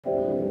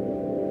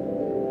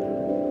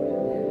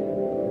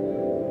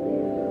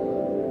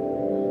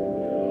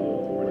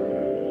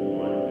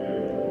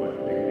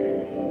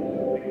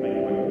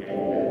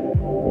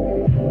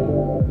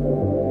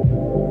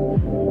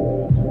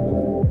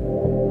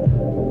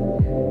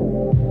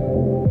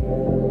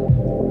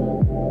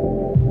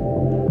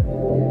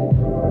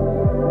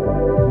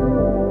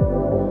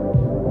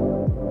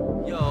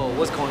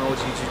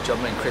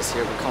Chris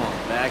here. We're coming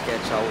back at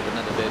y'all with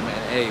another vid, man.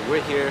 Hey,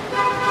 we're here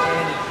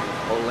in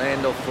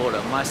Orlando, Florida.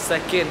 My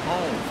second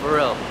home, for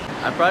real.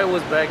 I probably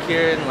was back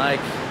here in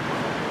like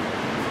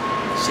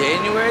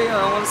January, I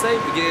want to say,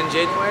 beginning of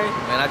January.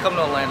 Man, I come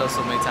to Orlando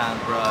so many times,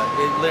 bro.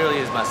 It literally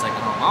is my second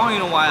home. I don't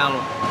even know why I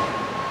don't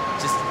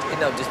just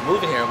end up just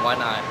moving here. Why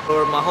not?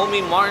 For my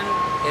homie Martin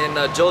and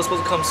Joe's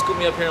supposed to come scoop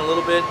me up here in a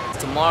little bit.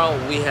 Tomorrow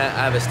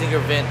I have a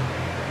sneaker event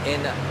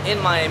in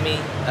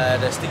Miami,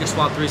 the Sneaker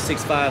Swamp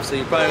 365. So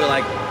you're probably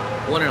like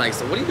wondering, like,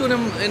 so what are you doing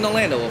in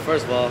Orlando? Well,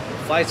 first of all,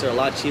 flights are a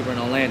lot cheaper in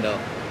Orlando,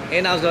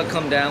 and I was gonna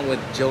come down with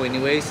Joe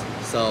anyways.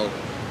 So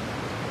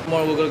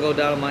tomorrow we're gonna go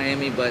down to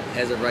Miami, but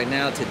as of right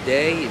now,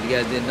 today, if you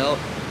guys didn't know,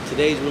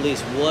 today's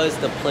release was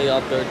the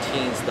Playoff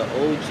 13s, the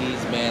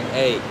OGs, man.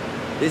 Hey,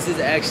 this is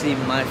actually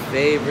my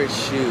favorite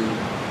shoe.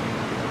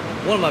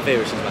 One of my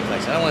favorite shoes in my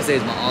collection. I don't want to say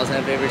it's my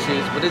all-time favorite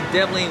shoes, but it's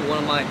definitely one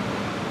of my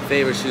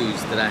favorite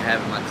shoes that I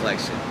have in my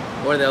collection,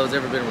 or that has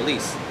ever been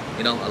released.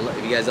 You know,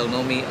 if you guys don't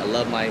know me, I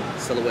love my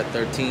Silhouette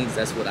 13s.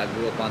 That's what I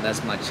grew up on.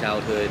 That's my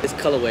childhood. This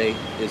colorway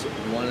is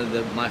one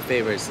of my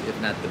favorites, if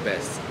not the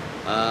best.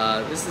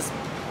 This is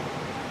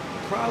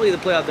probably the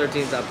Playoff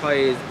 13s. That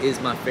probably is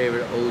my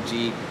favorite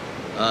OG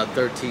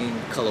 13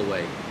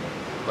 colorway.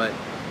 But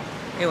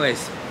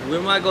anyways, we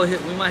might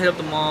hit up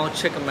the mall,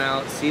 check them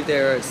out, see if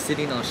they're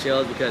sitting on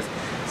shelves, because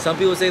some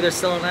people say they're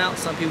selling out,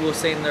 some people are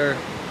saying they're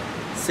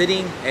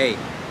sitting. Hey,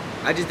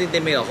 I just think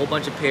they made a whole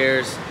bunch of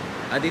pairs.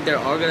 I think they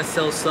are gonna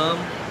sell some,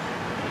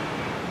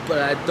 but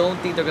I don't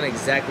think they're gonna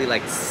exactly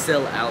like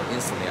sell out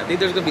instantly. I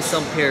think there's gonna be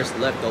some pairs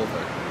left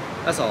over.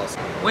 That's all.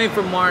 Waiting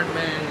for Martin,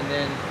 man, and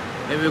then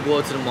maybe we'll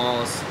go to the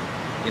malls,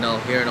 you know,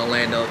 here in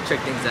Orlando,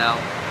 check things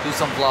out, do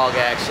some vlog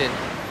action.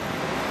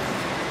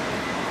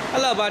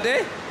 Hello,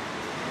 buddy.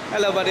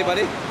 Hello,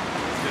 buddy.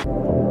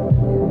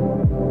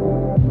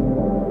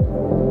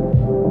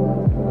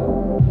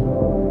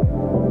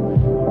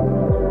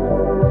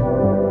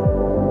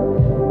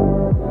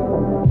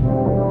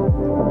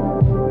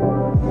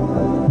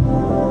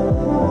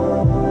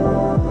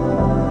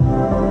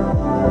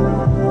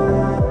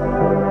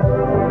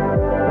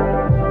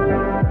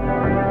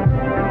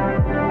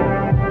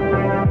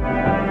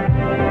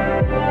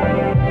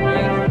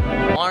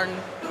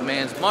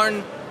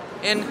 Martin,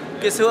 and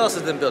guess who else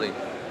is in the building?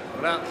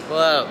 What up?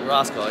 Well,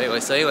 Roscoe.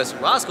 Anyways,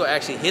 Roscoe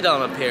actually hit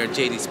on a pair of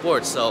JD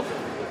Sports, so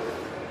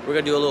we're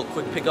gonna do a little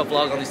quick pickup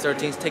vlog on these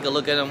 13s. Take a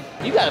look at them.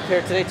 You got a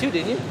pair today too,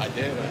 didn't you? I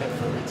did. I had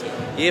for retail.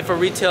 You hit for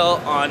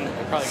retail on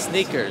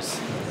sneakers.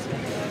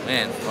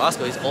 Man,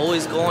 Roscoe, he's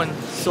always going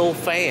so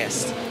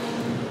fast.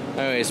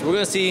 Anyways, we're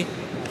gonna see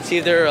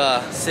if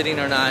they're sitting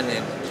or not,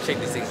 and check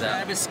these things out.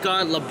 Travis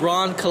Scott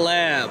LeBron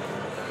collab.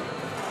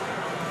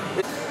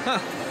 Huh.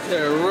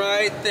 They're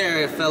right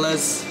there,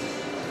 fellas.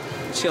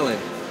 Chilling.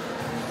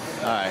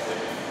 Alright.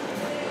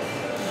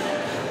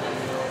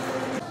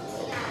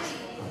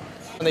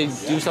 When they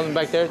do something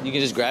back there, you can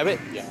just grab it?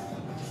 Yeah.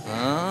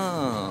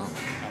 Oh.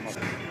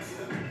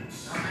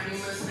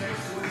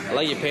 I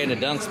like your panda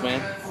dunks,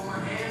 man.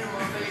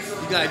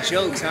 You got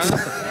jokes, huh?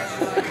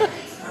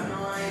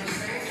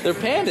 They're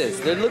pandas.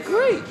 They look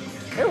great.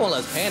 Everyone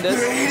loves pandas.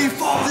 They're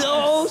 85.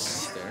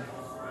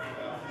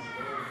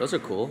 Those are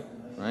cool,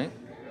 right?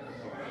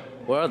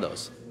 What are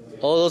those?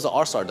 Oh, those are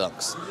All-Star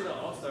dunks.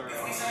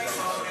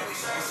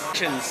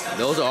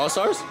 Those are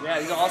All-Stars? Yeah,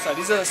 these are All-Stars.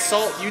 These are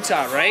Salt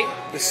Utah, right?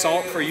 The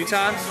Salt for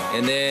Utah.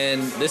 And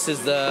then this is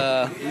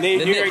the New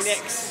York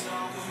Knicks.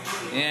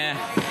 Yeah,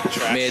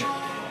 Trash. mid.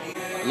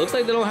 Looks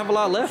like they don't have a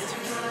lot left.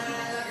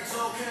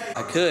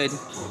 I could,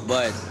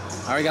 but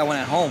I already got one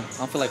at home. I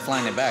don't feel like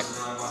flying it back.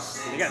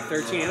 They got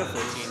 13 and a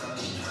 14.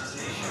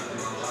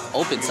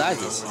 Open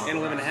sizes. And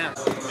 11 and a half.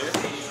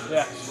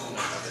 Yeah.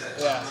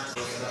 Yeah.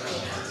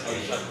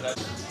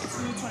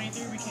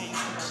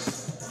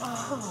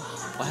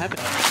 What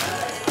happened?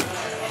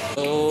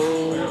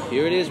 Oh,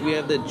 here it is. We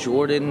have the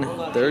Jordan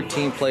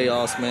 13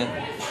 playoffs, man.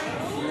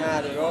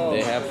 Not at all.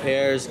 They have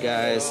pairs,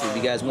 guys. If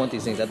you guys want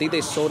these things, I think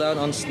they sold out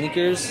on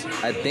sneakers.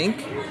 I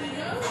think,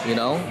 you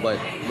know, but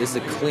this is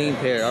a clean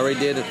pair. I already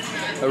did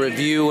a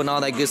review and all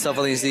that good stuff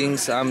on these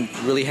things. I'm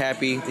really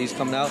happy these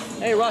coming out.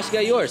 Hey, Ross, you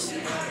got yours.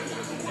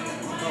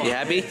 You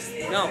happy?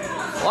 No.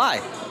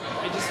 Why?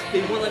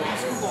 They won't let me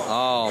scoop on.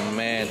 Oh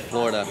man,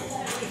 Florida.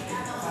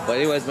 But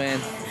anyways, man,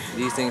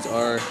 these things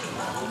are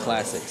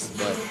classics.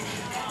 But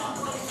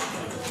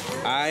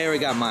I already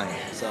got mine.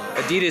 So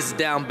Adidas is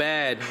down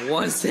bad.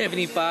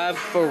 175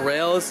 for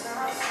Rails.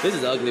 This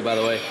is ugly, by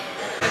the way.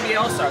 NBA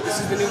All-Star. This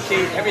is the new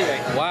kid.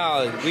 Everything.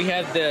 Wow, we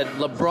have the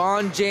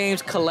LeBron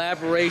James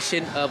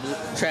collaboration of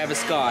Travis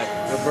Scott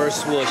reverse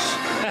swoosh.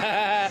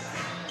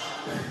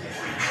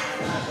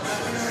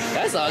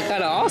 That's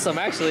kind of awesome,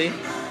 actually.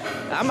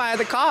 I might have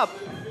to cop.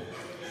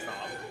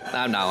 No,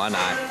 I'm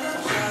not.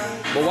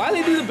 But why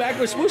they do the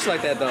backward swoosh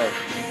like that, though?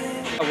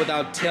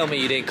 Without telling me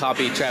you didn't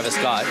copy Travis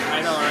Scott.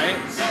 I know, right?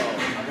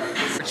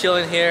 We're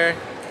chilling here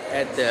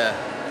at the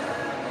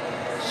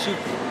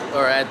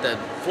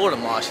Florida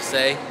Mall, I should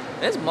say.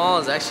 This mall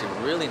is actually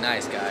really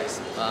nice, guys.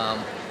 A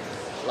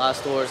lot of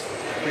stores,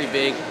 pretty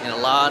big, and a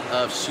lot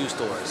of shoe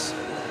stores.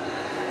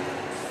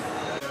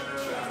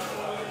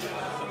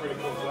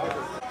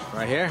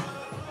 Right here.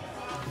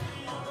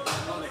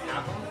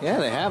 Yeah,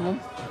 they have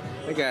them.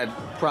 They got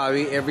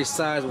probably every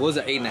size. What was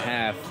it,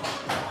 8.5?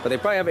 But they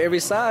probably have every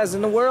size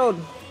in the world.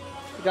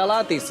 They got a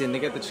lot of things in. They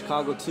got the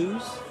Chicago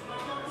 2s.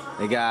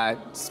 They got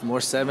more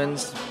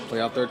 7s,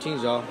 playoff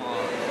 13s, y'all.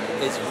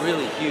 It's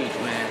really huge,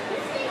 man.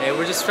 Hey,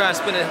 we're just trying to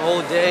spend a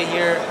whole day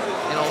here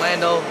in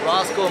Orlando.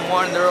 Roscoe and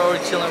Martin, they're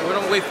already chilling. We're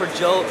gonna wait for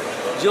Joe.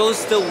 Joe's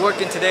still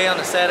working today on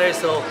a Saturday,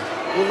 so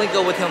we'll link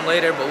up with him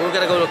later. But we're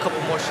gonna go to a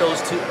couple more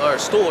shows or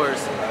stores.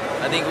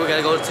 I think we're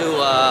gonna go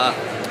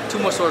to 2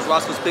 more stores.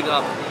 Roscoe's picking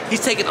up.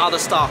 He's taking all the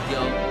stock,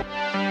 yo.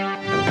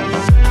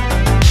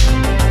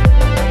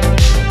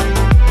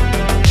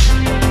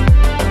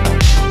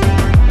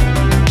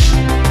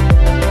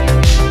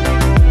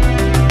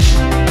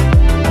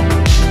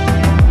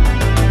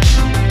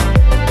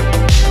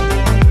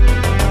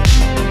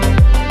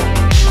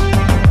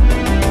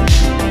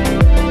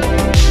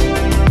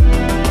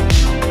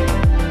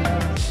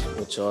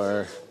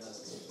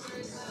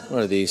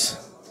 What are these?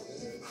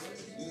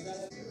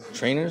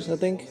 Trainers, I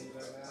think.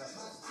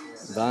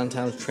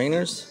 Valentine's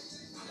trainers.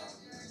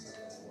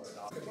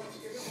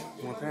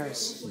 More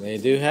pairs. They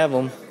do have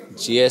them.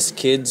 GS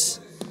kids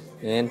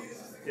and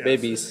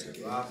babies.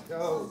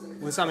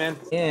 What's up, man?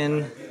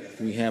 And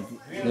we have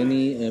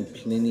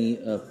plenty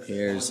of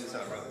pairs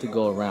to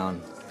go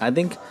around. I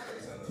think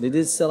they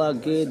did sell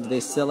out good. They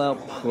sell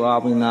out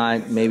probably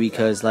not. Maybe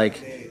because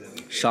like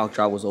Shock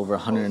Drop was over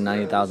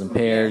 190,000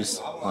 pairs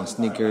on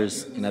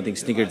sneakers, and I think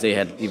sneakers they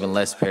had even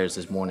less pairs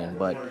this morning.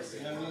 But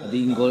I think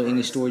you can go to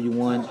any store you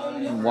want,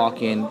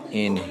 walk in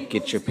and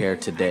get your pair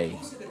today.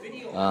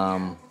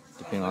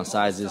 Depending on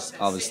sizes,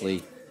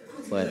 obviously,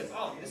 but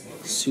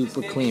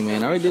super clean,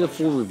 man. I already did a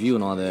full review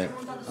and all that.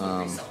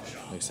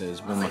 Like I said,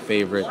 it's one of my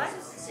favorite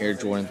Air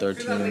Jordan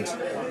 13s.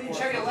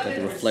 Got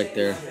the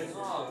reflector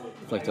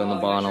on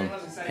the bottom,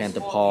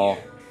 Panther Paw.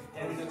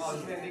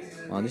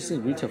 Wow, this is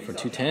retail for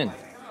 $210.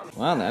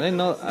 Wow, I didn't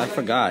know. I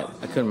forgot.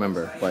 I couldn't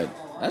remember. But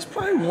that's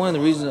probably one of the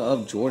reasons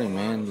of Jordan,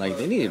 man. Like,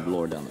 they needed to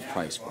lower down the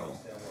price, bro.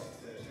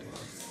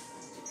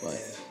 But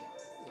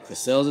if it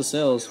sells, it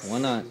sells. Why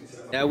not?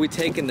 Now we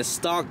taking the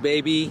stock,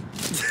 baby.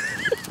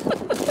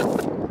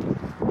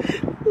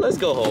 Let's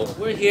go home.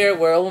 We're here.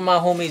 We're over my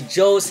homie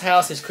Joe's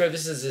house, his crib.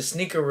 This is his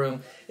sneaker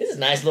room. This is a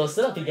nice little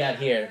setup he got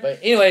here. But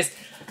anyways,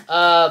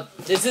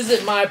 this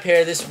isn't my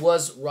pair. This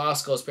was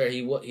Roscoe's pair.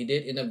 He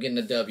did end up getting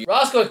a W.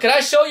 Roscoe, can I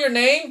show your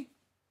name?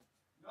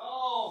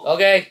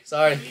 Okay,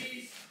 sorry.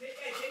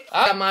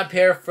 I got my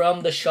pair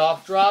from the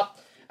Shock Drop.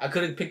 I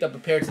could have picked up a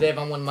pair today if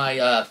I wanted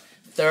my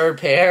 3rd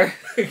pair.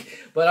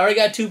 But I already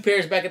got 2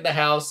 pairs back at the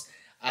house.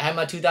 I had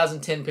my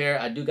 2010 pair.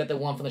 I do got the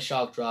one from the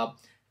Shock Drop.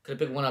 Could have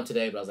picked one up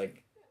today, but I was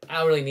like, I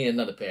don't really need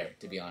another pair,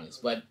 to be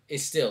honest. But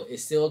it's still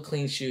a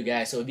clean shoe,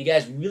 guys. So if you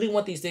guys really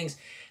want these things,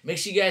 make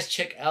sure you guys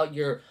check out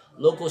your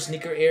local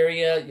sneaker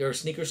area, your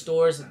sneaker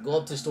stores.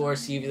 Go up to stores,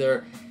 see if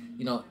they're,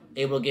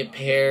 able to get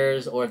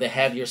pairs or if they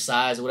have your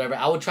size or whatever.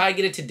 I would try to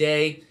get it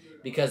today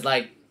because,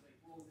 like,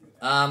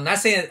 not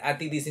saying I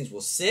think these things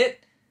will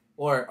sit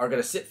or are going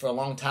to sit for a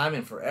long time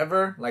and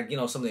forever. Like,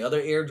 some of the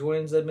other Air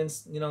Jordans that have been,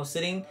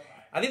 sitting.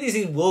 I think these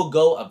things will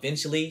go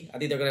eventually. I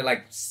think they're going to,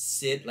 like,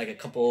 sit, like,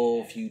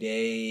 few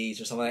days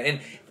or something like that.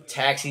 And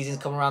tax season's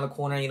coming around the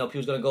corner.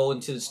 People's going to go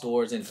into the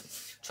stores and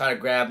try to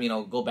grab,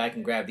 go back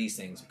and grab these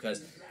things.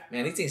 Because,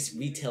 man, these things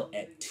retail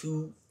at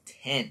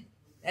 $210.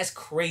 That's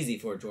crazy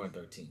for a Jordan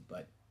 13.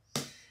 But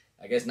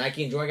I guess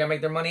Nike and Jordan got to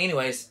make their money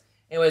anyways.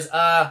 Anyways,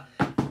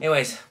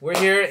 we're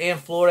here in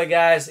Florida,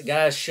 guys.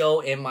 Got a show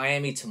in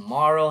Miami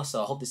tomorrow.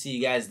 So I hope to see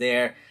you guys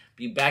there.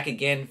 Be back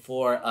again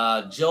for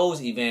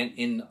Joe's event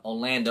in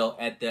Orlando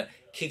at the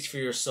Kicks for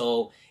Your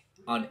Soul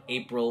on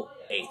April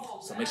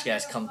 8th. So make sure you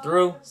guys come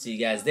through. See you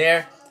guys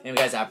there. And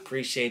guys, I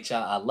appreciate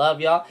y'all. I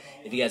love y'all.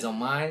 If you guys don't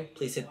mind,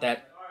 please hit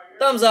that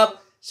thumbs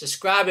up.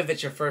 Subscribe if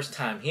it's your first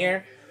time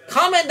here.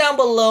 Comment down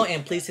below.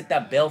 And please hit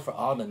that bell for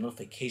all the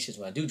notifications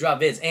when I do drop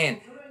vids.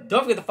 And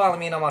don't forget to follow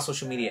me on all my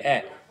social media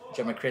at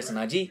Chris on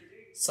IG,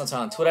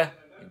 Sunshine on Twitter,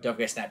 and don't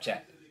forget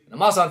Snapchat. And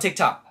I'm also on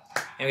TikTok.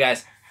 And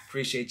guys,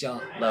 appreciate y'all.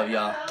 Love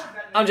y'all.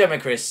 I'm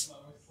Chris.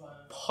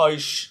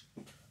 Push.